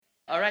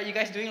All right, you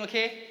guys doing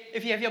okay?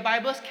 If you have your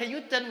Bibles, can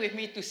you turn with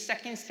me to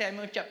 2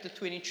 Samuel chapter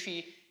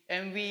 23?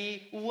 And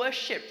we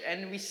worshipped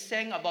and we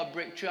sang about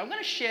breakthrough. I'm going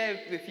to share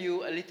with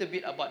you a little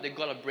bit about the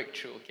God of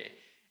breakthrough, okay?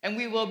 And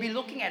we will be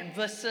looking at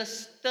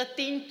verses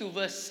 13 to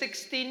verse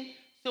 16.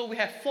 So we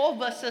have 4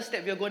 verses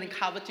that we're going to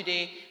cover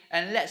today.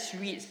 And let's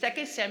read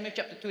 2 Samuel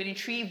chapter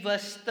 23,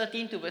 verse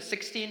 13 to verse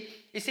 16.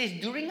 It says,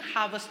 during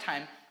harvest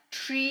time,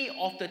 3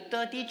 of the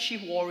 30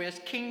 chief warriors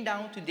came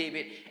down to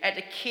David at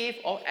the cave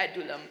of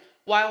Adullam,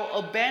 while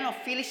a band of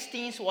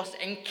Philistines was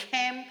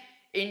encamped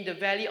in the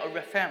valley of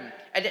Rephaim.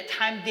 At that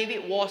time,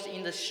 David was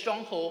in the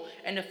stronghold,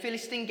 and the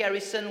Philistine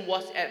garrison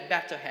was at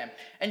Bethlehem.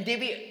 And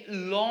David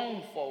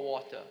longed for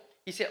water.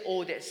 He said,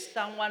 oh, that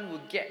someone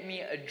would get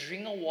me a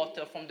drink of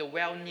water from the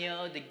well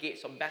near the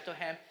gates of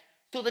Bethlehem.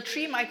 So the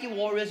 3 mighty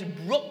warriors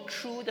broke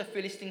through the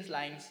Philistines'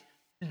 lines,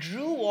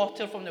 drew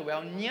water from the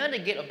well near the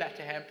gate of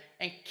Bethlehem,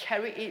 and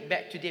carried it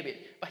back to David.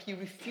 But he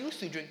refused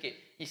to drink it.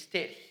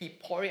 Instead, he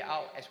poured it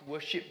out as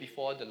worship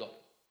before the Lord.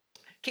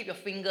 Keep your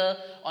finger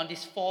on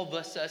these 4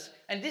 verses.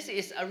 And this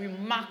is a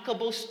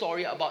remarkable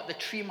story about the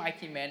 3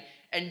 mighty men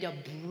and their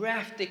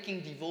breathtaking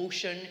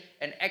devotion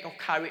and act of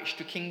courage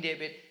to King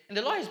David. And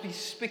the Lord has been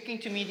speaking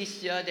to me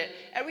this year that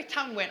every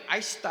time when I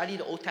study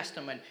the Old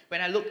Testament,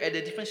 when I look at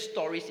the different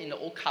stories in the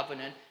Old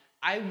Covenant,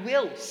 I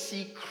will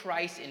see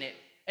Christ in it.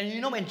 And you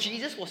know, when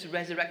Jesus was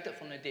resurrected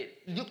from the dead,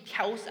 Luke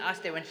tells us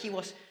that when he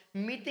was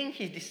meeting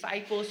his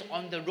disciples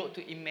on the road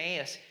to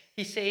Emmaus,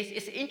 he says,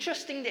 it's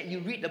interesting that you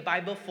read the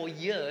Bible for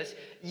years,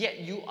 yet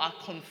you are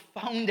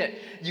confounded.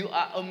 You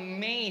are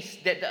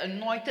amazed that the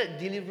anointed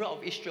deliverer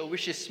of Israel,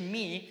 which is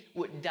me,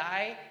 would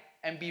die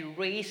and be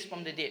raised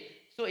from the dead.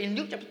 So in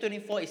Luke chapter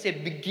 24, it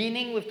said,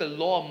 beginning with the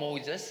law of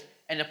Moses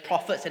and the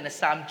prophets and the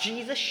Psalms,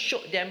 Jesus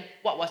showed them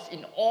what was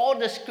in all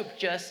the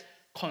scriptures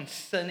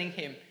concerning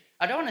him.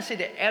 I don't want to say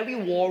that every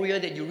warrior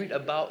that you read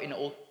about in the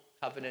Old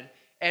Covenant,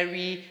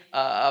 every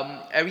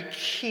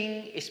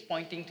king is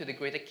pointing to the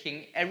greater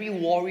king, every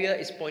warrior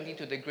is pointing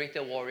to the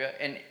greater warrior,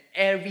 and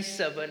every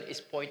servant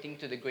is pointing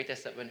to the greater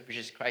servant, which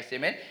is Christ.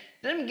 Amen?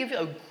 Let me give you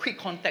a quick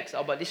context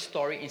about this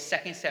story in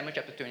 2 Samuel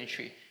chapter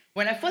 23.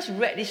 When I first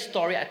read this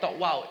story, I thought,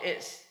 wow,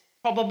 it's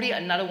probably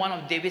another one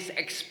of David's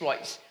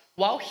exploits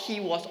while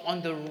he was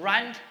on the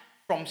run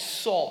from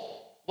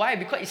Saul. Why?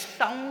 Because it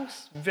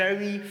sounds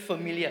very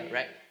familiar,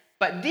 right?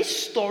 But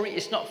this story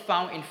is not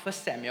found in 1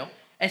 Samuel.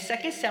 And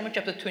 2 Samuel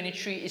chapter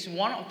 23 is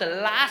one of the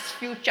last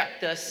few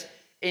chapters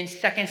in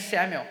 2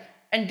 Samuel.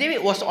 And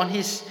David was on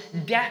his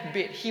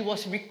deathbed. He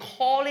was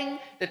recalling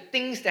the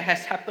things that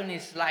has happened in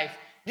his life.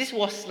 This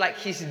was like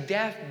his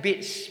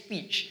deathbed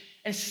speech.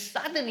 And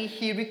suddenly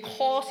he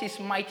recalls his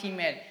mighty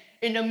men.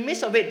 In the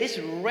midst of it, this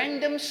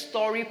random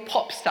story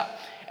pops up.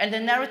 And the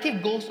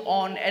narrative goes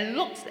on and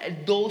looks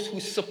at those who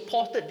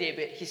supported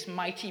David, his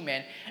mighty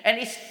men. And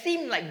it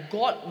seemed like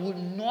God would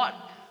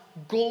not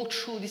go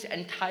through this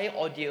entire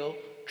ordeal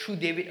through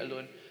David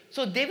alone.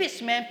 So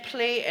David's men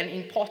play an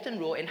important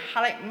role and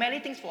highlight many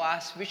things for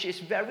us, which is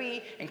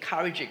very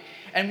encouraging.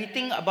 And we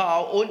think about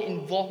our own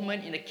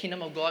involvement in the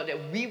kingdom of God,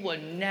 that we will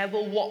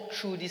never walk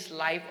through this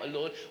life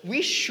alone.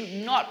 We should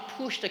not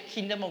push the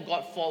kingdom of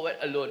God forward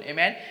alone.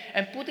 Amen?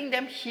 And putting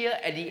them here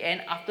at the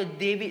end after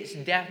David's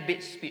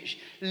deathbed speech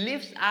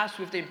leaves us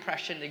with the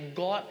impression that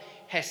God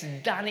has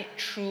done it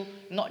through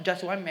not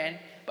just one man,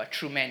 but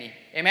through many.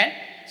 Amen?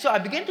 So I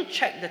began to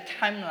check the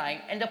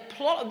timeline and the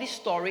plot of this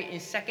story in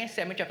 2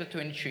 Samuel chapter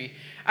 23.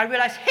 I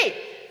realized, hey,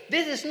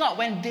 this is not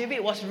when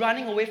David was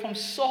running away from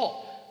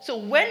Saul. So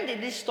when did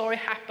this story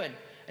happen?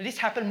 And this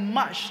happened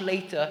much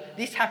later.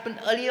 This happened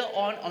earlier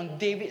on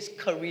David's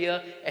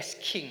career as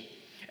king.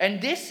 And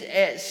this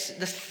is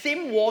the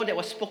same war that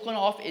was spoken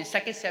of in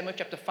 2 Samuel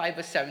chapter 5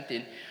 verse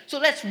 17. So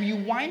let's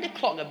rewind the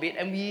clock a bit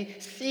and we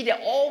see that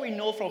all we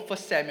know from 1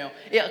 Samuel,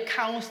 it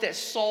accounts that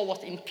Saul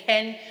was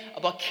intent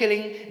about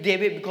killing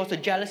David because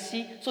of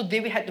jealousy. So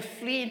David had to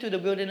flee into the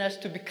wilderness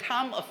to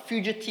become a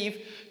fugitive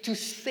to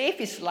save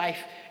his life.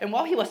 And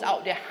while he was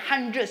out there,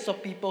 hundreds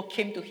of people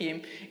came to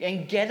him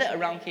and gathered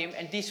around him.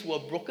 And these were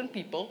broken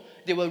people,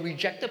 they were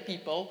rejected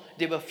people,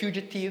 they were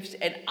fugitives.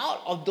 And out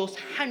of those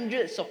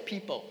hundreds of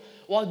people,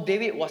 while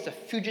David was a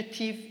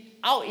fugitive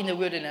out in the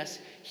wilderness,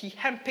 he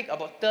handpicked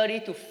about 30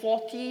 to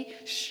 40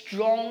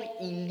 strong,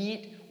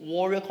 elite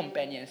warrior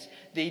companions.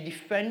 They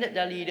defended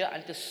their leader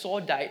until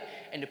Saul died,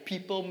 and the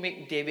people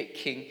made David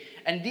king.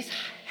 And these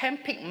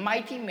handpicked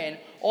mighty men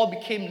all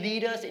became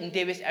leaders in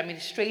David's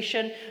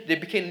administration. They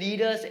became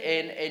leaders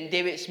in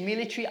David's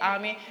military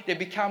army. They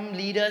became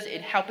leaders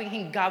in helping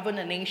him govern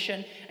the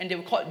nation. And they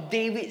were called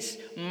David's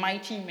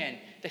mighty men.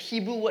 The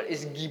Hebrew word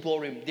is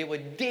Giborim. They were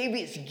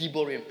David's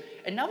Giborim.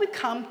 And now we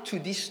come to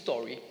this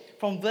story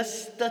from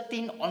verse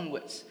 13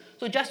 onwards.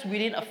 So just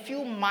within a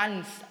few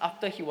months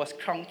after he was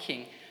crowned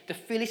king, the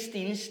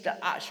Philistines,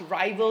 the arch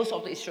rivals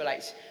of the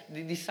Israelites,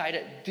 they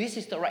decided this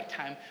is the right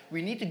time.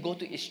 We need to go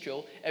to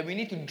Israel and we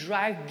need to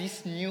drive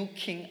this new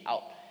king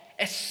out.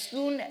 As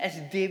soon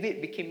as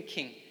David became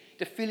king,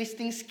 the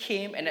Philistines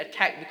came and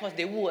attacked because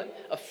they were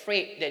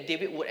afraid that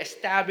David would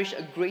establish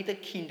a greater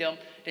kingdom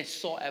than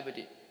Saul ever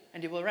did.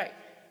 And they were right.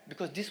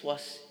 Because this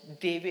was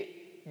David,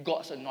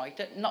 God's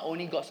anointed, not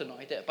only God's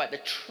anointed, but the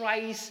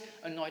thrice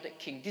anointed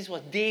king. This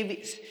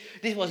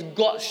was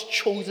God's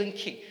chosen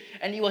king.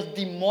 And he was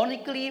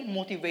demonically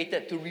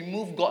motivated to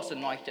remove God's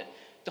anointed.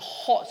 The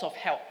hordes of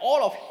hell,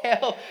 all of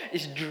hell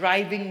is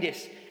driving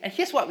this. And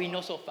here's what we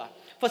know so far.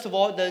 First of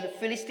all, the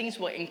Philistines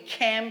were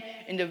encamped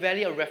in the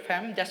valley of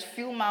Rephaim, just a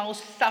few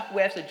miles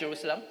southwest of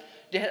Jerusalem.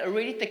 They had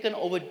already taken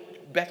over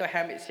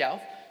Bethlehem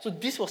itself. So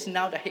this was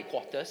now the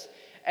headquarters.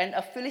 And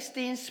a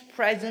Philistine's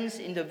presence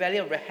in the valley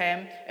of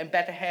Rephaim and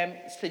Bethlehem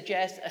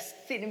suggests a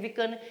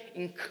significant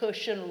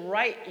incursion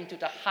right into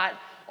the heart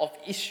of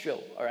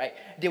Israel. All right,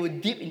 they were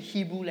deep in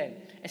Hebrew land.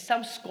 And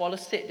some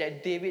scholars said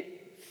that David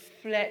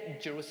fled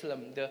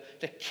Jerusalem, the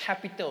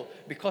capital,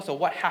 because of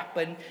what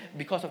happened,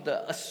 because of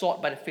the assault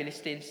by the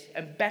Philistines.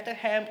 And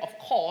Bethlehem, of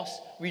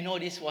course, we know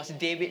this was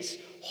David's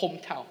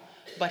hometown,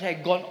 but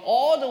had gone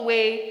all the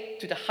way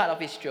to the heart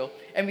of Israel.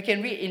 And we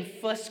can read in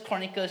 1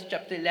 Chronicles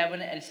chapter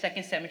 11 and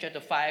 2 Samuel chapter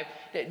 5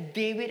 that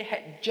David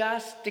had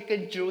just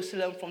taken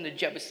Jerusalem from the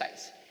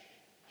Jebusites.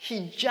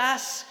 He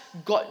just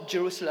got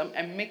Jerusalem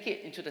and make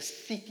it into the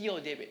city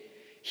of David.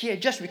 He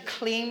had just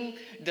reclaimed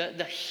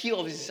the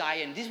hill of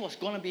Zion. This was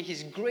going to be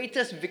his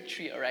greatest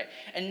victory, all right?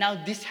 And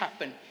now this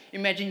happened.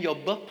 Imagine your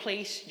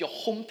birthplace, your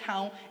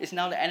hometown is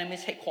now the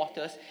enemy's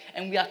headquarters.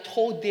 And we are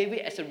told David,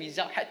 as a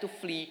result, had to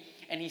flee.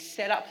 And he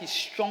set up his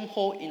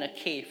stronghold in a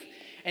cave.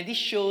 And this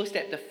shows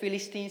that the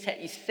Philistines had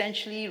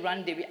essentially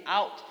run David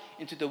out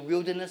into the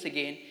wilderness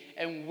again.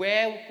 And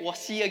where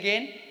was he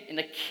again? In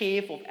the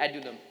cave of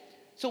Adullam.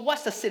 So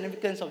what's the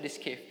significance of this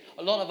cave?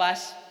 A lot of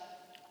us,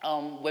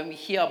 when we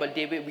hear about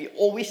David, we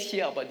always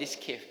hear about this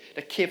cave,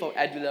 the cave of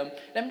Adullam.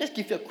 Let me just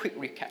give you a quick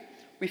recap.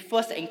 We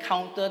first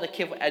encounter the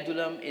cave of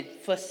Adullam in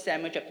 1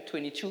 Samuel chapter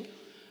 22.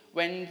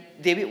 When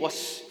David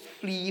was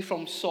flee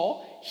from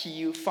Saul,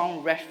 he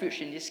found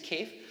refuge in this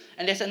cave.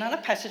 And there's another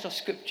passage of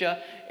scripture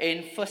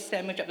in 1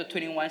 Samuel chapter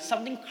 21.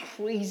 Something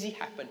crazy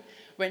happened.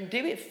 When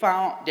David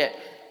found that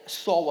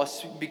Saul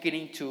was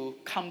beginning to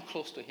come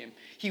close to him,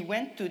 he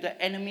went to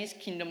the enemy's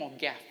kingdom of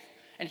Gath.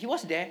 And he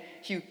was there.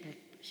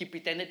 He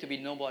pretended to be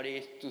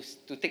nobody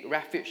to take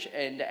refuge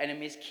in the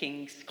enemy's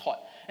king's court.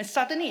 And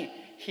suddenly,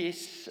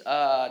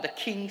 the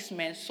king's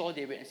men saw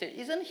David and said,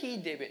 "Isn't he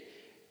David?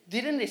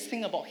 Didn't they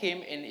sing about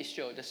him in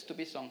Israel, the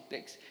stupid song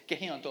that get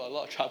him into a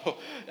lot of trouble?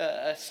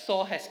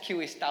 Saul has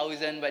killed his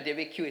 1,000, but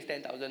David killed his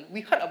 10,000.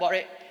 We heard about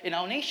it in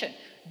our nation.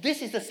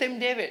 This is the same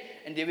David."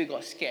 And David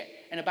got scared.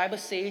 And the Bible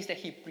says that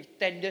he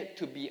pretended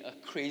to be a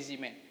crazy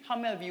man. How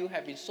many of you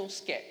have been so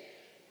scared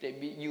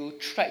that you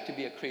tried to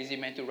be a crazy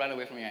man to run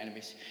away from your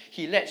enemies?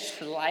 He let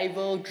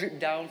saliva drip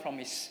down from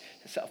his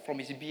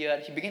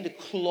beard. He began to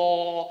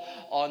claw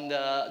on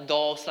the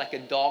doors like a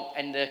dog.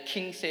 And the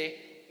king said,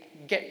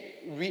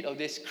 "Get rid of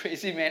this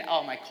crazy man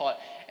out of my court."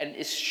 And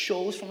it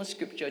shows from the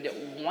scripture that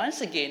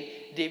once again,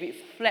 David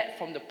fled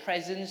from the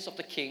presence of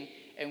the king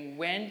and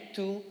went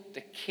to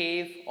the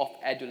cave of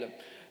Adullam.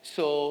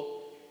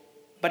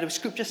 But the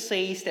scripture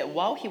says that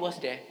while he was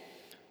there,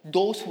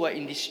 those who were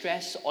in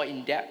distress or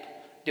in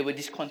debt, they were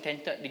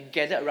discontented. They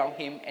gathered around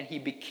him and he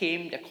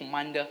became their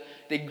commander.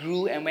 They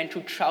grew and went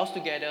through trials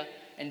together.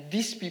 And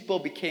these people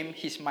became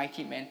his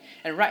mighty men.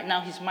 And right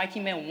now, his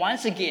mighty men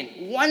once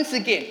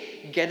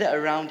again, gathered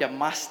around their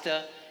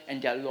master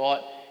and their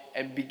Lord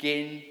and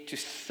began to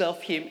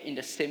serve him in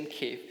the same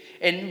cave.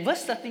 And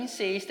verse 13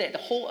 says that the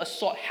whole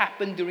assault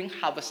happened during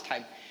harvest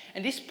time.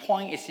 And this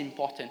point is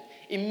important.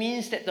 It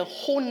means that the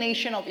whole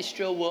nation of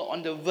Israel were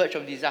on the verge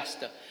of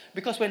disaster.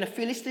 Because when the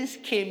Philistines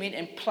came in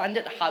and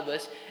plundered the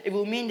harvest, it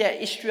would mean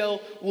that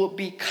Israel would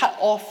be cut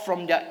off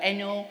from their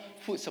annual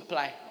food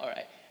supply. All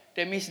right.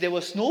 That means there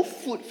was no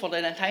food for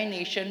the entire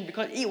nation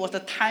because it was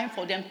the time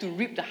for them to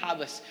reap the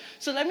harvest.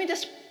 So let me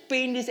just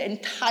paint this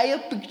entire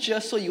picture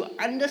so you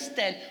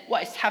understand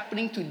what is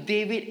happening to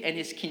David and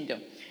his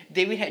kingdom.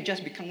 David had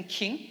just become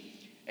king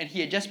and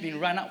he had just been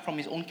run out from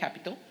his own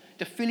capital.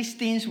 The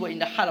Philistines were in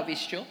the heart of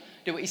Israel.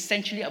 They were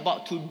essentially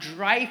about to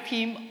drive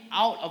him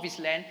out of his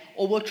land,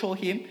 overthrow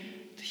him.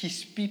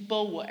 His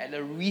people were at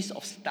the risk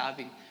of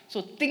starving.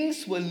 So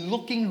things were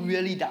looking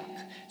really dark.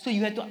 So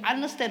you have to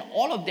understand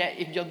all of that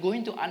if you're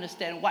going to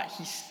understand what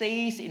he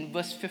says in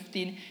verse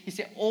 15. He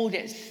said, "Oh,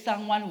 that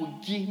someone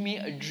would give me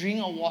a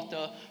drink of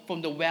water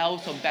from the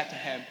wells of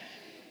Bethlehem."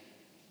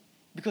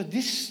 Because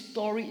this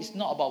story is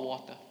not about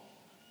water.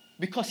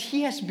 Because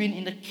he has been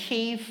in the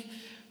cave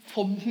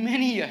for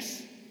many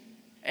years.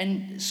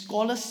 And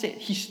historians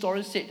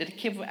said that the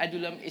cave of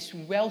Adullam is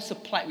well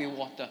supplied with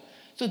water.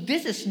 So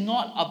this is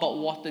not about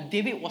water.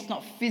 David was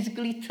not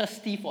physically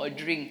thirsty for a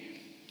drink.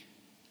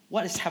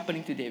 What is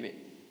happening to David?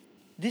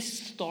 This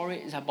story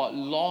is about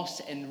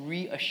lost and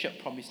reassured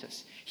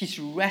promises. He's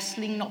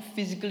wrestling not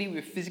physically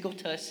with physical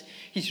thirst.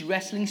 He's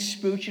wrestling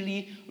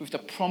spiritually with the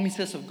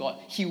promises of God.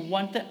 He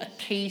wanted a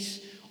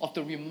taste of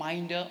the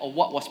reminder of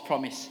what was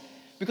promised.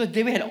 Because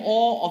David had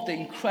all of the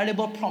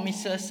incredible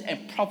promises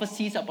and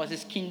prophecies about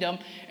his kingdom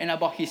and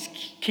about his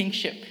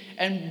kingship.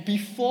 And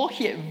before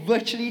he had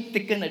virtually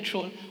taken the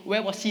throne,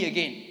 where was he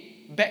again?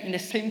 Back in the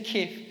same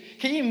cave.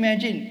 Can you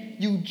imagine?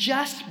 You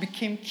just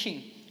became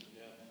king.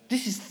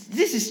 This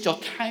is your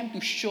time to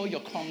show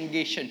your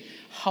congregation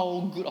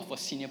how good of a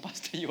senior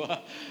pastor you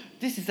are.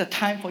 This is the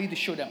time for you to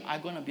show them,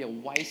 I'm going to be a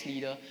wise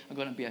leader. I'm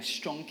going to be a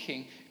strong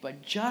king.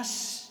 But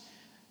just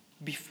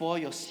before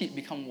your seat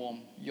become warm,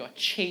 you're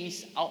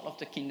chased out of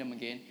the kingdom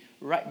again,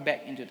 right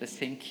back into the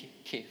same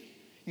cave.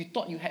 You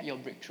thought you had your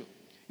breakthrough.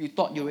 You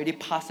thought you already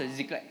passed the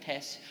Ziklag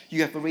test.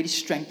 You have already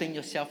strengthened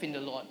yourself in the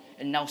Lord.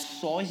 And now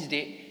Saul is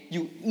dead.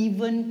 You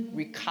even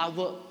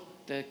recovered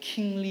the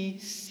kingly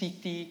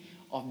city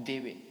of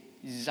David,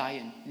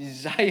 Zion.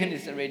 Zion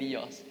is already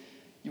yours.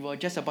 You are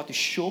just about to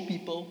show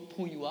people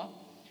who you are.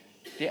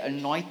 They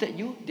anointed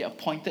you. They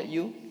appointed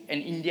you.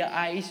 And in their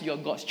eyes, you're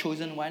God's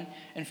chosen one.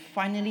 And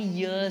finally,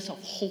 years of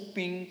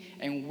hoping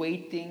and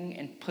waiting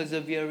and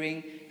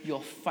persevering,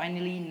 you're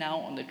finally now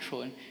on the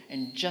throne.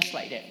 And just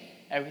like that,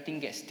 everything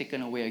gets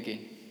taken away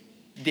again.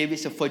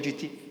 David's a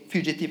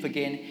fugitive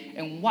again.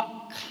 And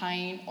what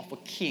kind of a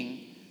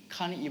king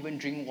can't even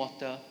drink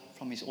water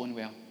from his own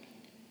well?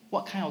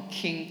 What kind of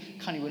king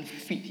can't even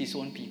feed his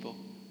own people?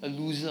 A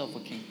loser of a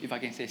king, if I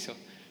can say so.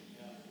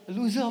 A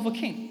loser of a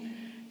king.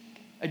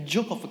 A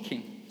joke of a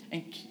king.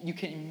 And you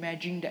can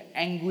imagine the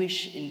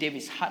anguish in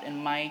David's heart and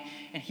mind.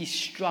 And he's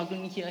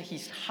struggling here.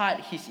 His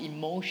heart, his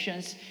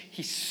emotions,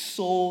 his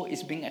soul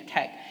is being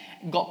attacked.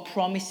 God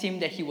promised him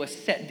that he will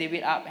set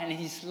David up. And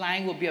his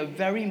line will be a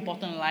very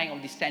important line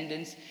of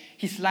descendants.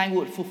 His line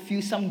would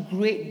fulfill some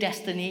great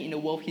destiny in the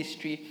world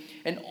history.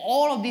 And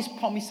all of these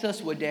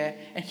promises were there.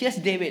 And here's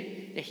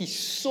David, that he's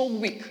so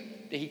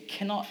weak that he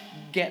cannot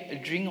get a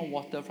drink of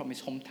water from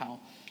his hometown.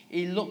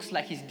 It looks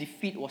like his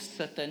defeat was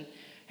certain.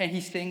 And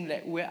he's saying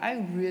that, were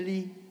I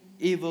really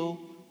able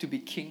to be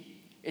king?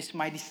 Is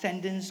my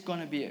descendants going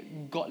to be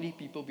godly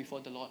people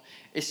before the Lord?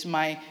 Is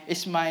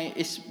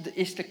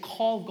the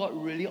call of God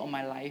really on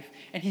my life?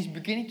 And he's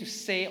beginning to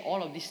say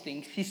all of these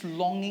things. He's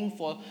longing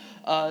for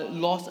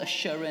lost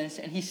assurance.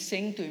 And he's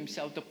saying to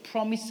himself, the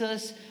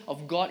promises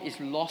of God is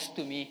lost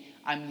to me.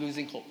 I'm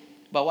losing hope.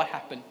 But what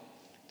happened?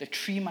 The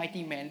three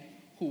mighty men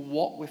who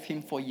walked with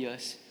him for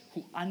years,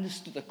 who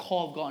understood the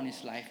call of God in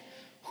his life,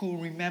 who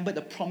remembered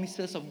the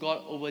promises of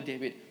God over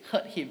David,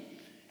 heard him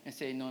and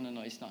said, no,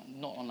 it's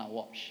not on our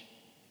watch.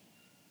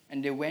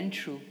 And they went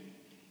through,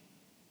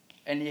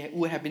 and it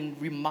would have been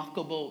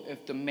remarkable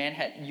if the men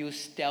had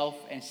used stealth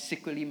and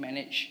secretly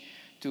managed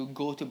to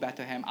go to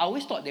Bethlehem. I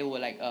always thought they were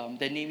like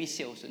the Navy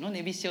SEALs.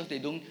 Navy SEAls, they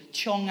don't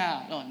chong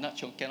No, not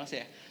chong, cannot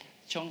say.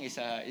 Chong is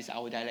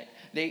our dialect.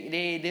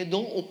 They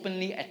don't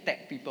openly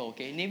attack people,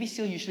 okay? Navy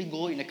SEAls usually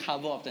go in the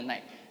cover of the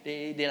night.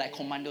 They like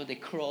commando, they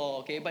crawl,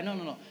 okay? But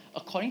no.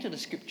 According to the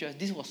scriptures,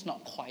 this was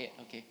not quiet,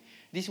 okay?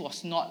 This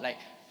was not like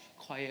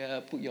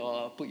quiet, put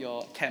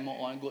your camo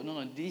on, go.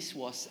 No. This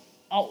was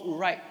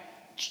outright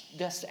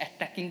just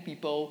attacking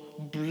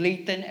people,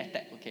 blatant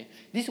attack, okay?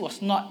 This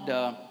was not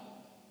the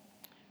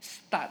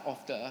start of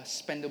the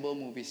Expendable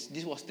movies.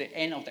 This was the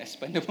end of the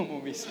Expendable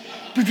movies.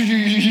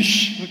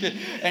 Okay,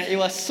 and it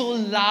was so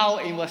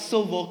loud, it was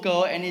so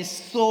vocal, and it's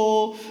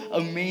so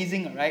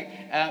amazing, right?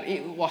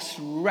 It was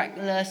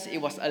reckless, it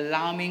was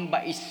alarming,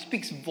 but it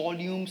speaks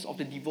volumes of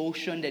the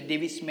devotion that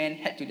David's men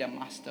had to their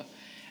master.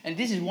 And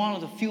this is one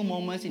of the few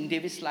moments in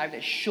David's life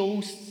that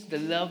shows the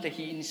love that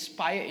he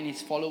inspired in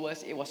his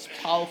followers. It was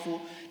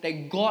powerful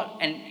that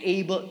God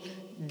enabled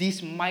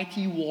these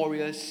mighty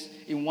warriors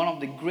in one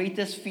of the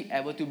greatest feats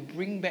ever to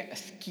bring back a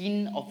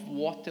skin of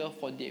water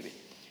for David.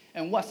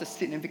 And what's the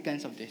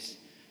significance of this?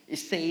 It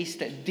says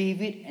that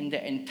David and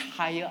the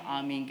entire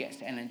army gets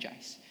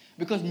energized.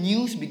 Because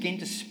news began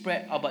to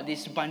spread about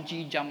this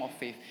bungee jump of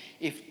faith.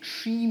 If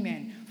 3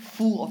 men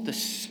full of the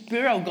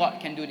Spirit of God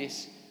can do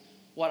this,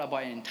 what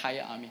about an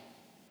entire army?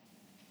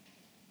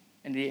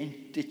 And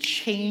they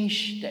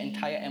changed the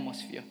entire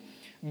atmosphere.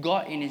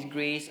 God in his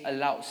grace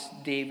allows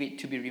David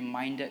to be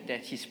reminded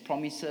that his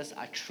promises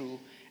are true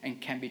and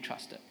can be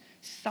trusted.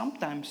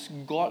 Sometimes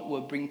God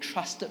will bring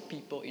trusted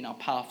people in our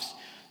paths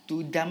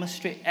to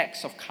demonstrate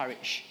acts of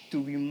courage,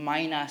 to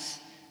remind us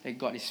that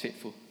God is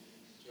faithful.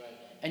 Right.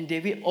 And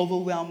David,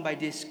 overwhelmed by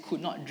this, could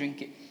not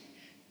drink it.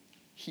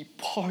 He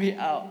poured it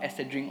out as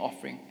a drink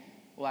offering.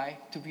 Why?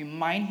 To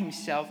remind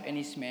himself and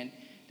his men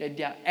that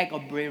their act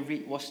of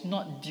bravery was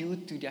not due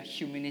to their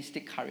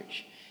humanistic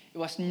courage. It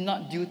was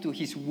not due to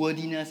his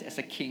worthiness as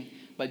a king,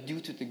 but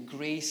due to the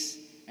grace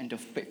and the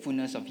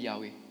faithfulness of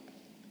Yahweh.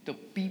 The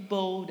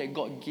people that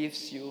God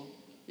gives you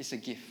is a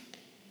gift.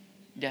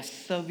 Their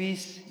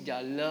service,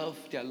 their love,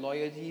 their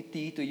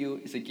loyalty to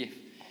you is a gift.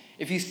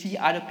 If you see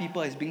other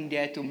people as being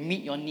there to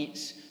meet your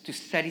needs, to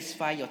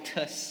satisfy your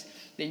thirst,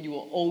 then you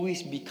will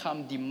always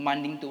become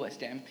demanding towards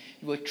them.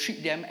 You will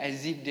treat them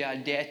as if they are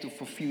there to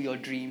fulfill your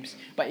dreams.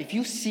 But if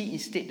you see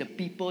instead the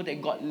people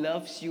that God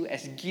loves you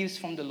as gifts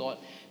from the Lord,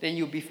 then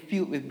you'll be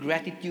filled with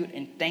gratitude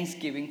and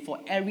thanksgiving for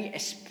every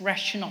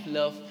expression of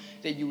love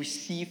that you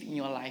receive in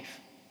your life.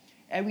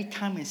 Every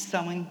time when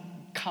someone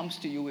comes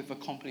to you with a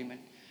compliment,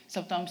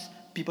 sometimes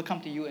people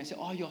come to you and say,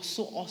 oh, you're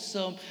so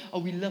awesome. Oh,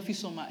 we love you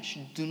so much.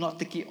 Do not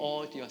take it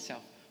all to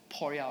yourself.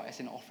 Pour it out as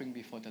an offering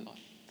before the Lord.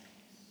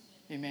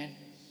 Amen.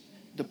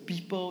 the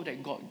people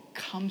that God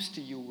comes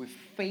to you with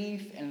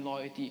faith and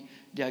loyalty,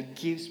 they are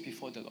gifts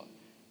before the Lord.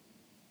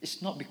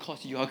 It's not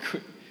because you are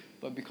good,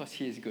 but because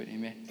He is good.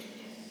 Amen.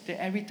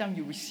 That every time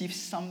you receive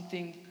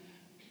something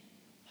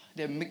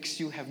that makes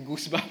you have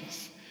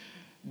goosebumps,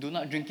 do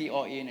not drink it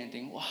all in and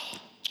think, wow,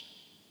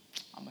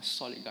 I'm a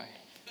solid guy.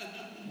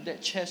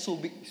 That chair so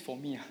big is for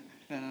me.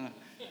 No.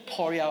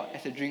 Pour it out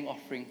as a drink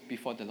offering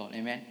before the Lord.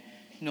 Amen.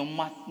 No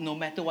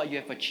matter what you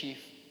have achieved,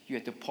 you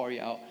have to pour it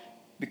out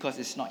because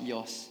it's not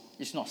yours.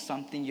 It's not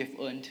something you have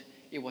earned.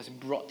 It was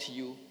brought to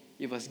you.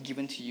 It was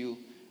given to you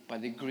by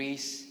the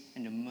grace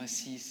and the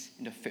mercies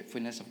and the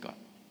faithfulness of God.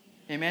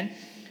 Amen.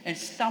 And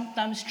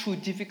sometimes through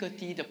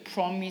difficulty, the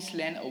promised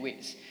land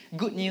awaits.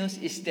 Good news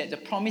is that the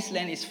promised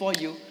land is for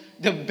you.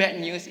 The bad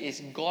news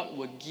is God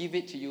will give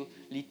it to you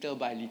little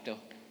by little.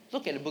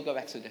 Look at the book of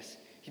Exodus.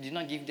 He did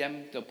not give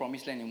them the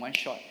promised land in one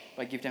shot,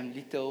 but give them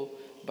little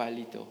by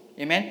little.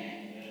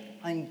 Amen?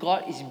 And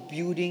God is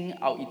building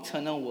our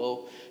eternal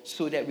world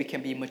so that we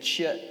can be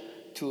matured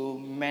to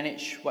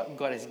manage what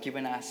God has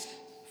given us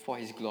for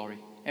His glory.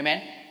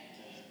 Amen?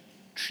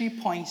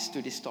 3 points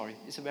to this story.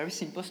 It's a very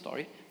simple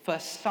story.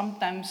 First,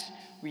 sometimes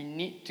we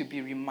need to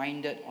be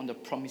reminded on the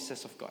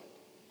promises of God.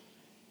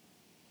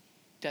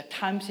 There are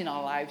times in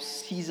our lives,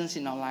 seasons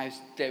in our lives,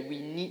 that we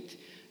need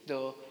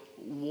the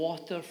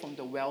water from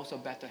the wells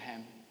of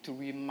Bethlehem to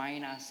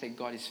remind us that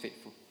God is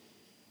faithful.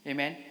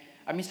 Amen?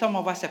 I mean, some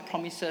of us have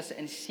promises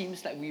and it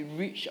seems like we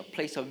reach a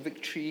place of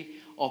victory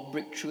or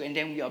breakthrough and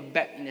then we are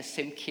back in the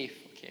same cave.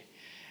 Okay?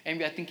 And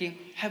we are thinking,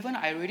 haven't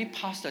I already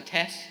passed the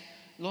test?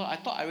 Lord, I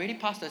thought I already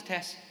passed the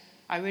test.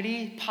 I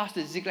already passed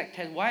the Ziklag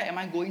test. Why am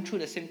I going through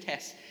the same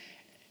test?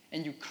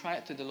 And you cry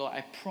out to the Lord,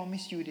 I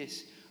promise you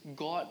this.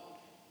 God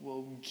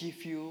will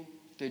give you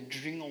the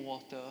drink of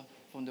water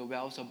from the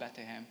wells of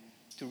Bethlehem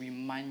to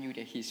remind you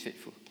that He is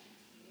faithful.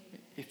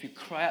 If you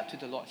cry out to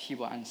the Lord, He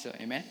will answer.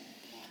 Amen?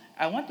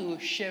 I want to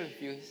share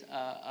with you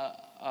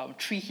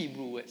 3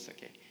 Hebrew words.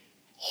 Okay?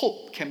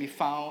 Hope can be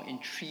found in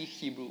 3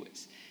 Hebrew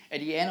words.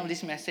 At the end of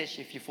this message,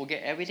 if you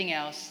forget everything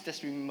else,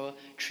 just remember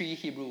 3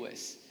 Hebrew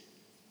words.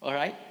 All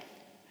right?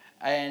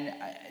 And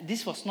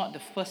this was not the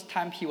first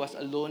time he was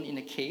alone in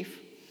a cave.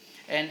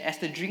 And as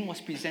the drink was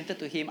presented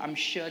to him, I'm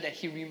sure that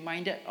he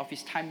reminded of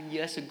his time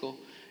years ago.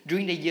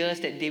 During the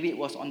years that David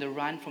was on the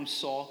run from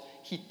Saul,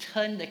 he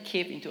turned the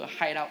cave into a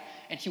hideout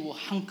and he will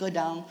hunker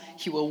down,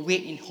 he will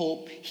wait in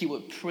hope, he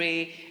would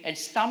pray. And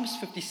Psalms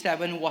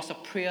 57 was a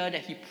prayer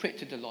that he prayed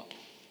to the Lord.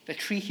 The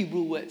 3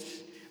 Hebrew words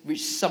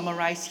which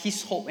summarize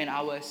his hope and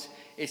ours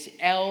is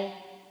El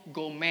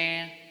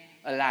Gomer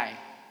Alai.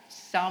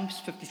 Psalms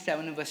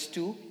 57 verse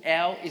 2,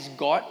 El is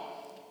God,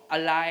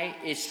 Alai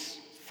is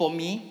for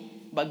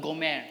me, but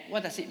Gomer,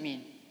 what does it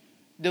mean?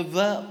 The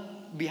verb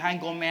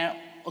behind Gomer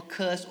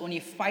occurs only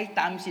 5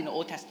 times in the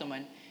Old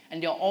Testament,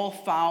 and they're all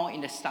found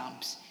in the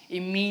Psalms. It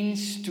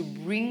means to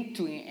bring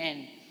to an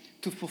end,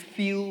 to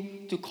fulfill,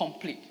 to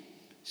complete.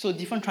 So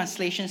different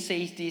translations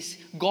say this: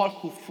 God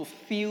who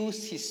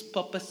fulfills His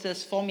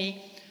purposes for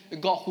me, the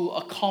God who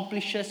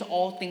accomplishes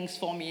all things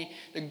for me,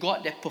 the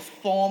God that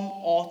performs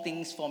all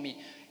things for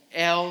me.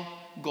 El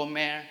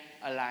Gomer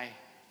Alai.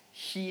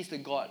 He is the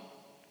God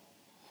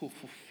who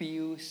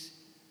fulfills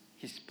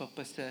His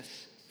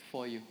purposes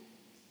for you.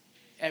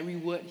 Every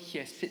word He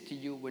has said to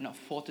you will not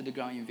fall to the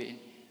ground in vain,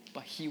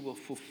 but He will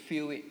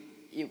fulfill it.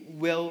 It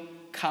will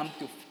come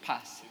to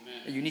pass.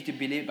 Amen. You need to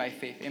believe by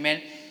faith.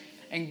 Amen.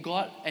 And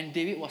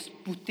David was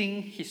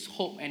putting his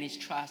hope and his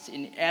trust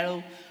in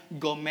El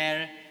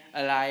Gomer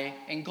Alai.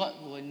 And God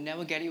will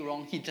never get it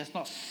wrong. He does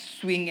not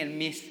swing and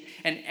miss.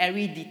 And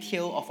every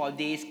detail of our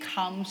days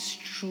comes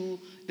through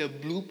the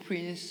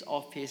blueprints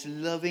of His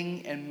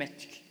loving and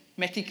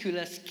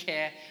meticulous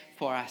care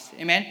for us.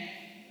 Amen?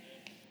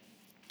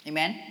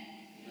 Amen?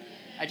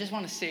 I just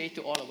want to say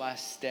to all of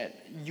us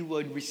that you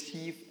will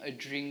receive a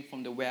drink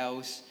from the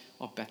wells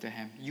of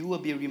Bethlehem. You will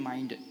be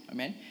reminded.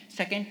 Amen?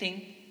 Second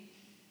thing,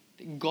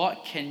 God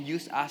can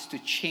use us to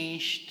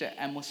change the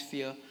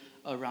atmosphere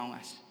around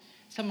us.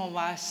 Some of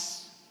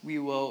us,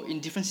 in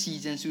different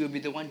seasons, we will be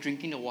the one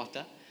drinking the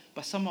water.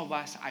 But some of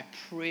us, I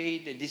pray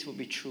that this will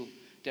be true.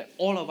 That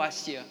all of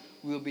us here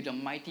will be the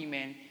mighty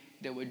men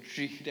that will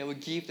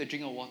give the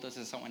drink of water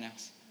to someone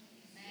else.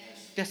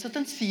 Yes. There are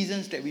certain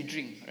seasons that we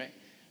drink, right?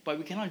 But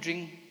we cannot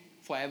drink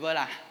forever.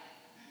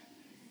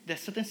 There are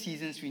certain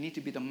seasons we need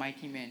to be the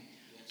mighty man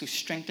to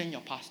strengthen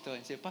your pastor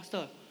and say,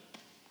 Pastor,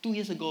 2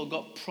 years ago,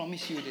 God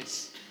promised you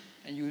this.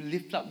 And you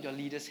lift up your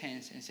leader's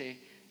hands and say,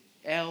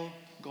 El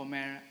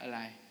Gomer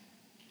Alai.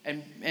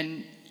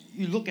 And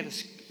you look at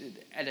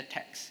the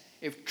text.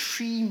 If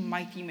 3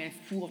 mighty men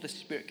full of the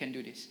Spirit can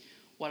do this,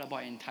 what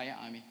about an entire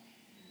army?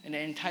 And the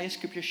entire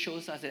scripture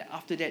shows us that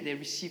after that, they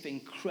received an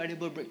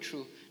incredible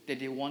breakthrough, that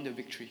they won the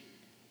victory.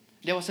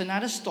 There was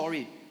another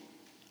story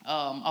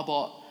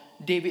about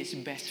David's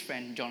best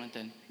friend,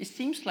 Jonathan. It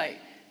seems like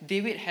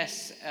David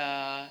has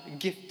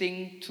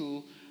gifting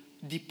to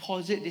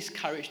deposit this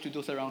courage to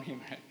those around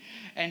him. Right?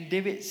 And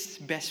David's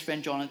best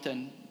friend,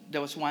 Jonathan,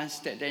 there was once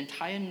that the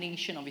entire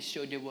nation of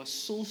Israel, they were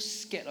so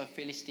scared of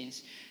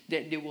Philistines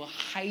that they were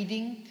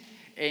hiding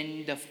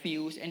in the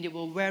fields and they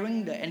were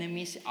wearing the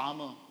enemy's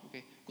armor.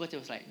 Okay, God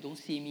was like, don't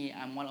see me,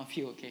 I'm one of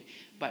you. Okay,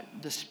 but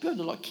the Spirit of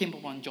the Lord came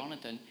upon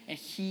Jonathan, and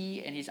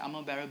he and his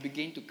armor bearer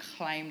began to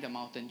climb the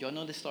mountain. Do you all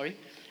know the story?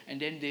 And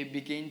then they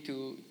began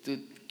to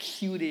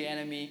kill the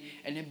enemy.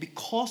 And then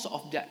because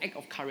of their act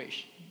of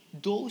courage,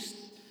 those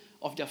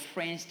of their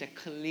friends, their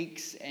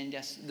colleagues, and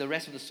the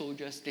rest of the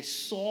soldiers, they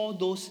saw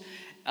those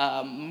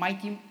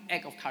mighty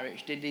act of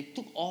courage. They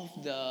took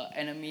off the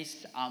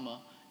enemy's armor.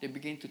 They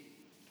began to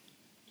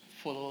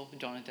follow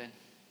Jonathan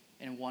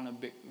and won a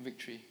big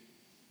victory.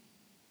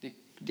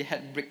 They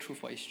had breakthrough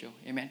for Israel.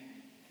 Amen.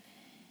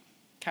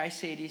 Can I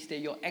say this? That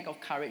your act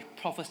of courage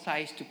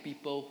prophesies to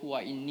people who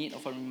are in need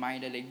of a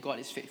reminder that God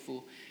is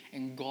faithful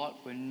and God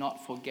will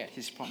not forget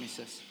his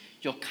promises.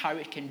 Your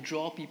courage can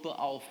draw people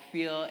out of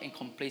fear and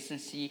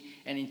complacency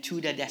and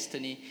into their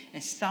destiny.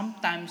 And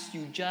sometimes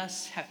you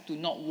just have to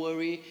not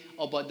worry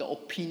about the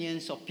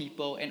opinions of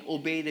people and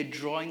obey the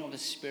drawing of the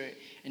Spirit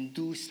and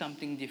do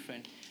something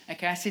different. And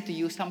can I say to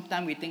you,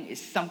 sometimes we think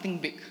it's something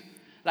big.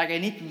 Like I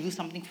need to do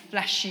something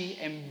flashy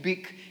and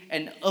big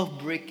and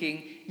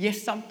earth-breaking.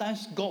 Yes,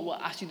 sometimes God will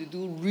ask you to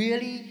do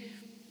really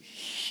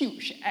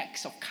huge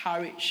acts of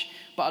courage.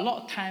 But a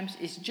lot of times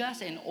it's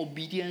just an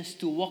obedience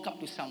to walk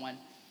up to someone,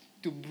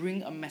 to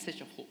bring a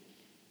message of hope,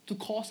 to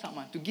call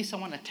someone, to give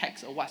someone a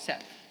text or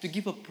WhatsApp, to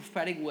give a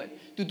prophetic word,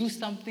 to do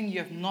something you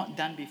have not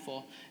done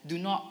before. Do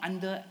not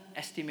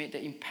underestimate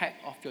the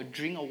impact of your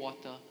drink of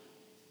water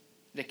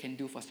that can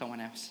do for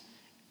someone else.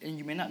 And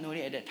you may not know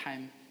it at that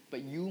time,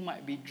 but you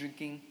might be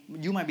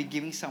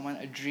giving someone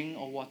a drink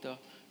of water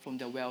from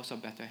the wells of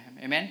Bethlehem.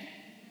 Amen?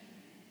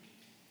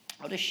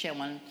 I'll just share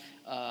one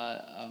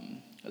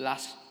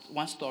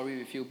story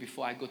with you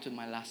before I go to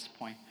my last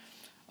point.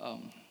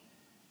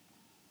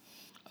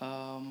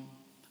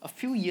 A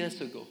few years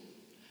ago,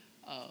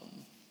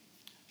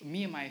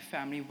 me and my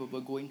family were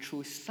going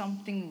through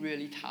something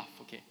really tough.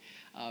 Okay,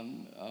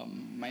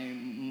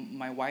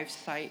 my wife's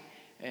side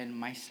and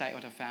my side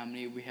of the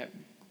family, we had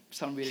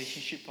some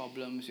relationship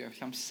problems, we have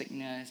some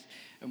sickness,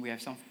 and we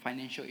have some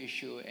financial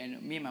issue. And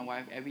me and my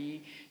wife,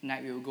 every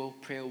night we will go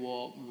prayer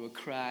walk, we will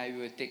cry,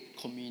 we will take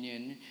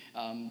communion.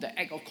 The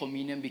act of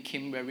communion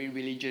became very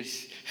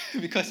religious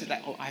because it's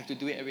like, oh, I have to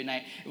do it every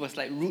night. It was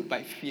like ruled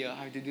by fear.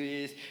 I have to do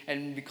this.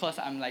 And because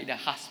I'm like the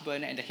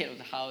husband and the head of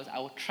the house, I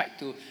will try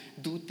to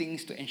do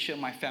things to ensure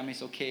my family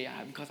is okay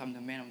because I'm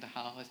the man of the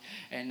house.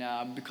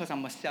 And because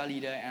I'm a cell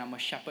leader and I'm a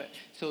shepherd.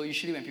 So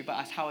usually when people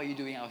ask, how are you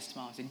doing? I'll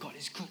smile and say, God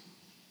is good.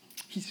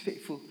 He's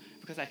faithful,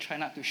 because I try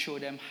not to show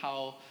them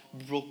how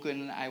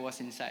broken I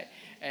was inside.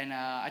 And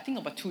I think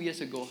about 2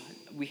 years ago,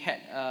 we had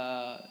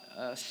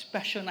a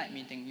special night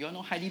meeting. You all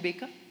know Heidi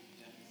Baker?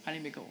 Yeah. Heidi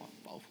Baker was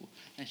powerful.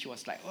 And she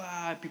was like,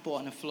 wow, people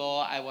on the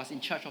floor. I was in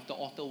charge of the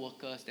altar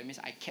workers. That means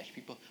I catch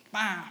people,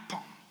 bam,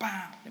 bam,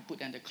 bam, and put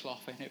down the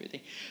cloth and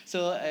everything.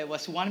 So it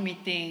was one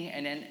meeting,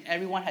 and then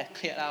everyone had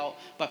cleared out,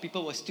 but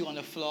people were still on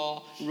the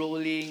floor,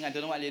 rolling. I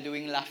don't know what they're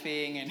doing,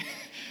 laughing.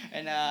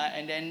 And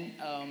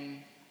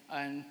then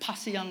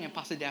Pastor Young and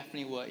Pastor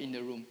Daphne were in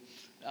the room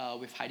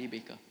with Heidi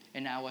Baker.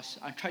 And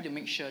I tried to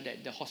make sure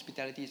that the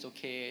hospitality is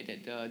okay,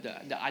 that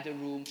the other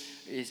room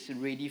is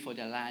ready for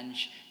their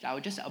lunch. I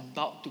was just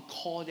about to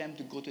call them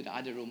to go to the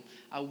other room.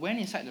 I went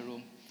inside the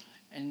room,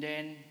 and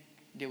then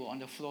they were on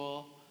the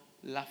floor,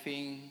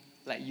 laughing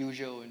like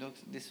usual. You know,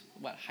 this is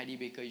what Heidi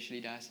Baker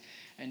usually does.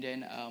 And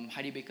then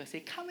Heidi Baker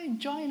said, come and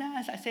join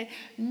us. I said,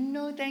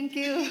 no, thank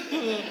you.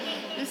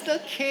 It's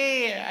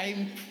okay.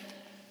 I'm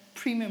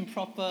prim and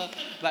proper,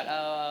 but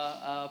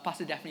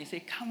Pastor Daphne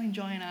said, come and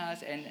join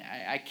us, and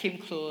I came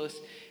close,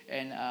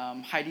 and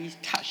Heidi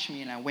touched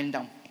me, and I went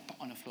down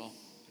on the floor.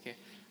 Okay,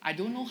 I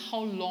don't know how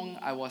long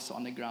I was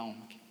on the ground,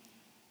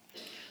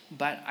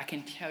 but I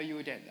can tell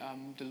you that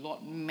the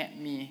Lord met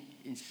me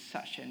in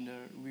such a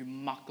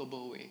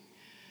remarkable way.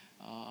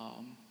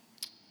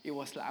 It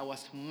was like I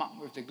was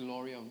marked with the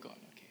glory of God.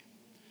 Okay,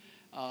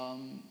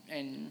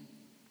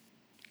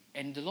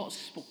 and the Lord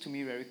spoke to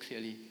me very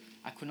clearly.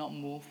 I could not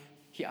move.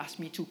 He asked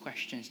me 2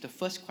 questions. The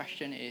first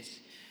question is,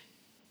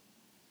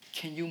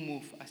 can you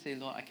move? I said,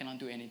 Lord, I cannot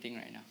do anything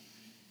right now.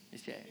 He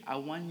said, I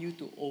want you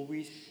to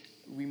always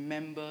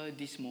remember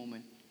this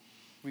moment.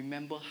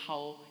 Remember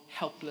how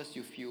helpless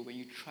you feel when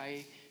you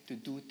try to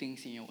do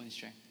things in your own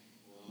strength.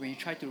 When you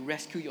try to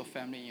rescue your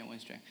family in your own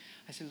strength.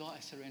 I said, Lord, I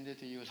surrender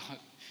to you, Lord.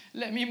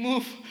 Let me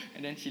move.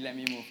 And then he let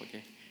me move,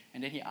 okay.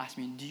 And then he asked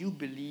me, do you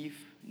believe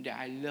that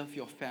I love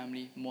your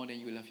family more than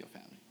you love your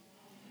family?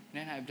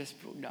 Then I just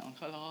broke down.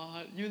 Oh,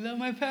 Lord, you love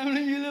my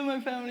family, you love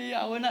my family.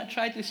 I will not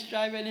try to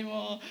strive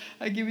anymore.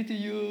 I give it to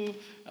you.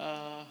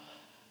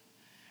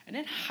 And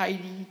then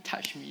Heidi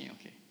touched me,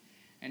 okay.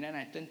 And then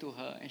I turned to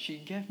her, and she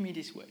gave me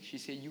this word. She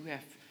said, you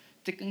have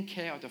taken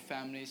care of the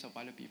families of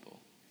other people.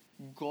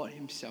 God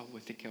himself will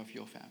take care of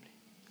your family.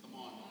 Come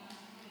on.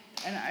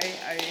 And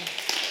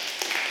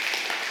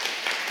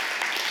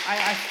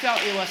I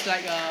felt it was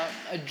like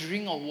a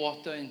drink of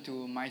water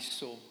into my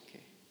soul.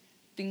 Okay.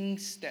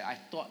 things that I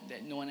thought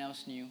that no one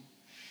else knew,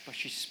 but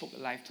she spoke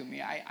life to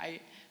me.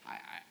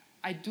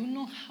 I don't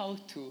know how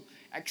to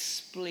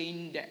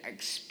explain that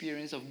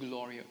experience of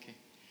glory, okay?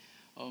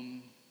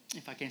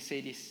 If I can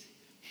say this.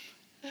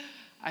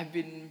 I've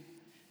been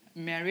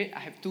married, I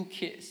have 2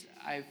 kids,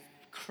 I've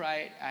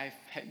cried, I've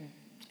had,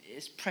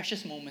 it's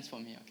precious moments for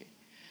me, okay?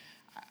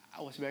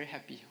 I was very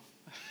happy.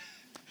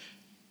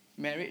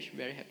 Marriage,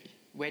 very happy.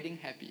 Wedding,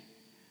 happy.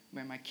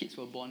 When my kids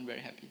were born, very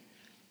happy.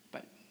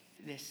 But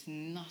there's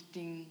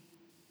nothing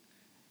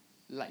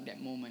like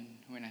that moment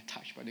when I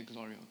touched by the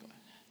glory of God.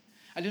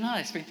 I don't know how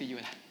to explain to you.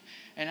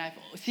 And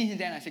since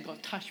then I said,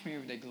 God, touch me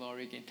with the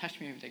glory again. Touch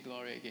me with the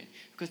glory again.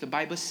 Because the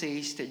Bible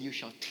says that you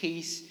shall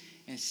taste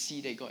and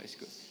see that God is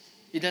good.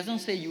 It doesn't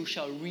say you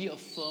shall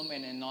reaffirm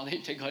and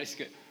acknowledge that God is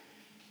good.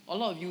 A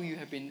lot of you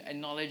have been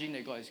acknowledging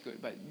that God is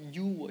good, but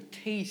you will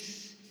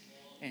taste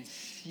and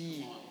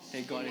see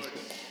that God is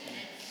good.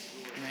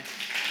 Amen.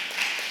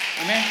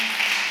 Amen.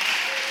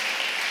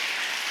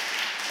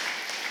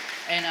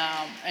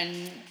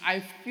 And I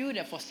feel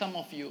that for some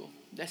of you,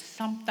 that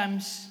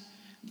sometimes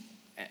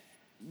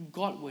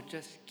God will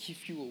just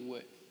give you a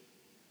word.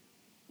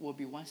 Will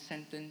be one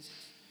sentence,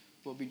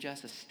 will be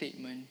just a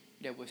statement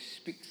that will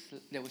speak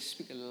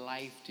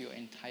life to your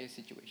entire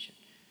situation.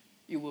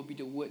 It will be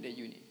the word that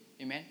you need.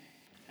 Amen?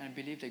 And I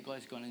believe that God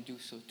is going to do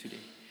so today.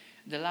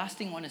 The last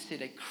thing I want to say,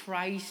 that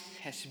Christ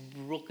has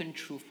broken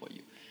through for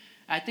you.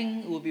 I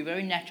think it will be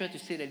very natural to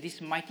say that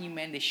these mighty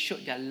men, they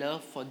showed their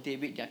love for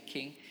David, their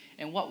king.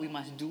 And what we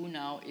must do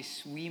now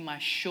is we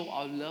must show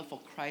our love for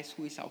Christ,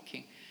 who is our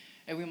king.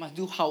 And we must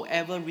do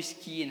however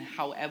risky and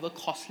however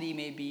costly it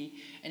may be.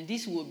 And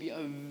this will be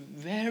a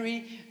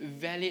very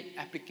valid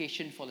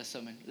application for the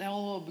sermon.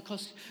 Oh,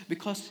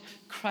 because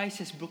Christ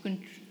has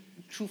broken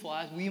through for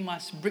us, we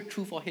must break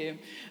through for him.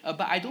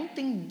 But I don't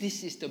think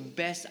this is the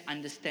best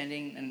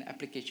understanding and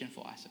application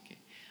for us, okay?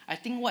 I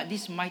think what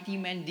this mighty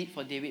man did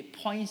for David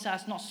points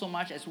us not so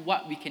much as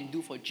what we can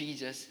do for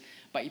Jesus,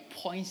 but it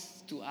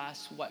points to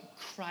us what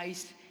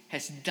Christ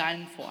has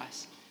done for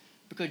us.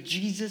 Because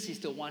Jesus is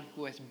the one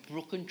who has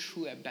broken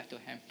through at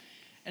Bethlehem.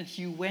 And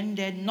he went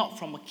there not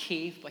from a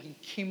cave, but he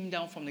came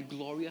down from the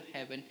glory of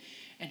heaven.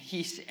 And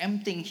he's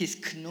emptying his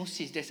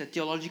kenosis. There's a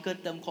theological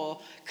term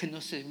called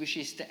kenosis, which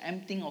is the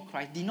emptying of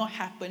Christ. It did not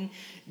happen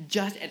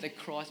just at the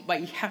cross,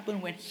 but it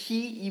happened when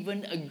he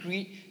even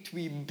agreed to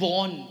be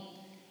born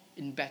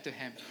in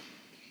Bethlehem,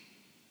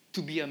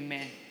 to be a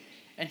man.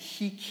 And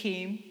he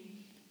came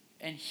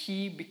and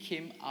he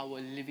became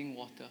our living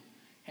water.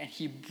 And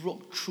he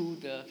broke through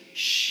the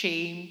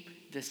shame,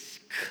 the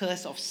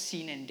curse of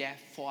sin and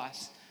death for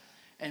us.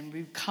 And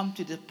we've come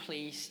to the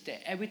place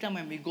that every time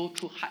when we go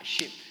through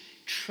hardship,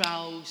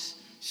 trials,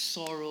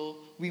 sorrow,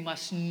 we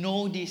must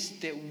know this,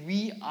 that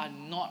we are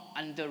not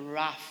under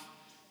wrath,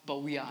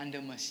 but we are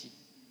under mercy.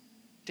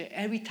 That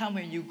every time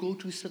when you go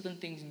through certain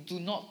things,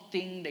 do not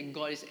think that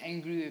God is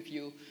angry with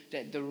you,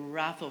 that the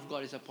wrath of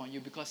God is upon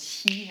you,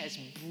 because he has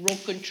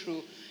broken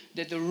through,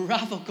 that the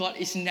wrath of God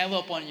is never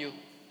upon you.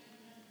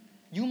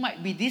 You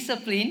might be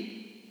disciplined,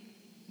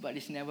 but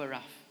it's never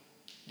rough.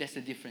 That's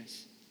the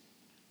difference.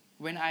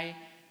 When I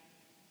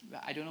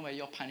don't know whether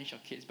you all punish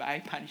your kids, but I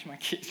punish my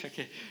kids,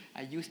 okay?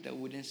 I use the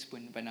wooden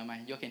spoon, but never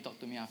mind. You all can talk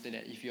to me after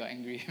that if you're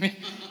angry.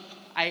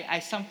 I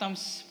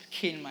sometimes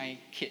cane my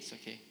kids,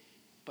 okay?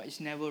 But it's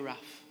never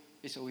rough.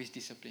 It's always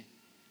discipline.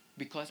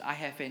 Because I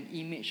have an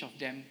image of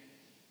them.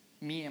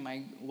 Me and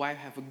my wife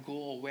have a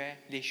goal of where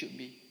they should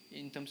be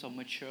in terms of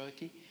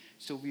maturity.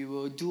 So we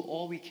will do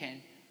all we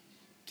can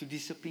to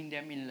discipline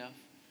them in love,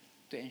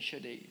 to ensure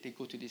they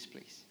go to this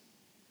place.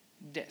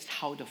 That's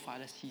how the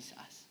Father sees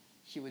us.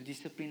 He will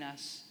discipline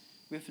us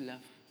with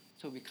love,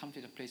 so we come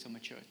to the place of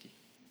maturity.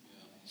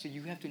 So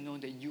you have to know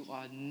that you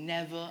are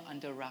never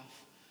under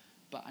wrath,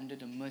 but under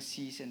the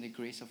mercies and the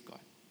grace of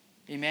God.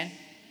 Amen?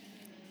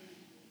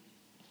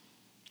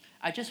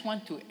 I just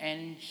want to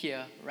end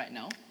here right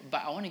now,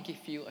 but I want to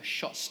give you a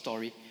short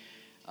story.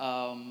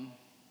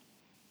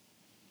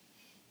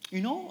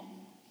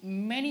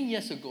 Many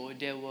years ago,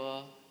 there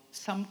were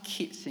some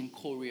kids in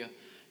Korea.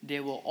 They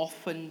were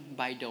orphaned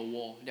by the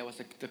war. There was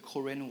the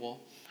Korean War.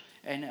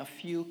 And a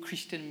few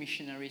Christian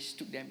missionaries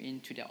took them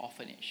into their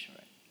orphanage.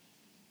 Right?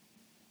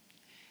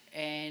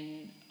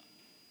 And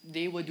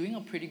they were doing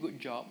a pretty good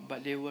job,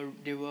 but they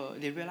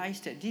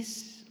realized that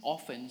these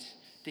orphans,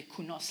 they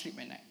could not sleep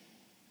at night.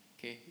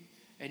 Okay?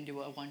 And they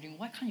were wondering,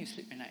 why can't you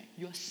sleep at night?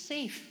 You're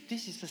safe.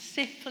 This is a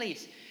safe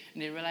place.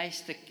 And they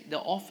realized that the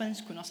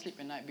orphans could not sleep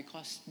at night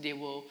because they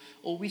will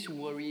always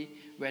worry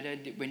whether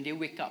when they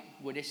wake up,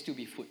 will there still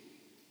be food?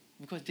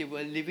 Because they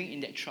were living in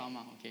that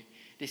trauma, okay?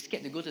 They're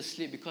scared to go to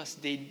sleep because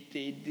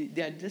they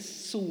are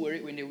just so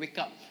worried when they wake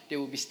up, they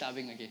will be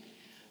starving again.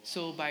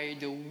 So by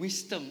the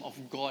wisdom of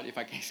God, if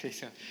I can say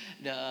so,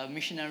 the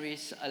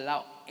missionaries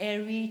allowed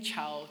every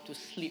child to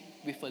sleep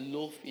with a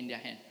loaf in their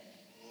hand.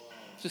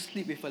 To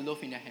sleep with a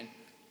loaf in their hand,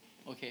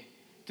 okay?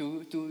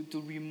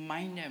 To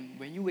remind them,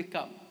 when you wake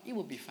up, it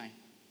will be fine.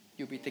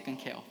 You'll be taken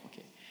care of,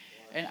 okay?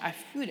 And I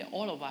feel that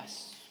all of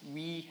us,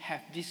 we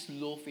have this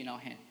loaf in our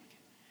hand.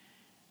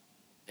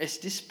 As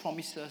this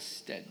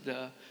promises that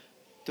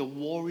the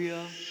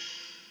warrior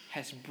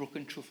has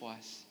broken through for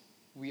us.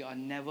 We are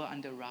never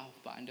under wrath,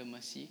 but under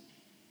mercy.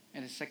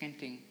 And the second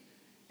thing,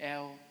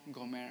 El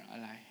Gomer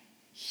Alai.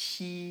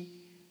 He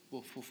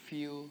will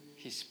fulfill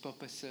his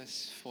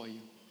purposes for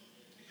you.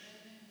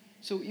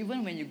 So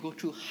even when you go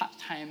through hard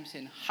times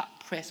and hard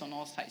pressed on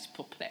all sides,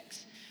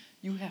 perplexed,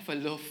 you have a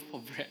loaf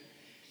of bread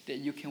that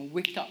you can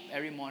wake up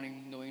every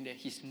morning knowing that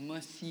his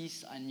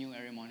mercies are new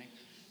every morning.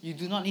 You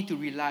do not need to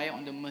rely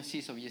on the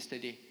mercies of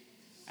yesterday.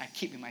 I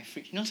keep in my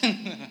fridge. No.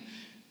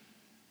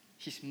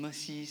 His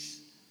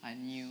mercies are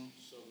new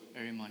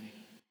every morning.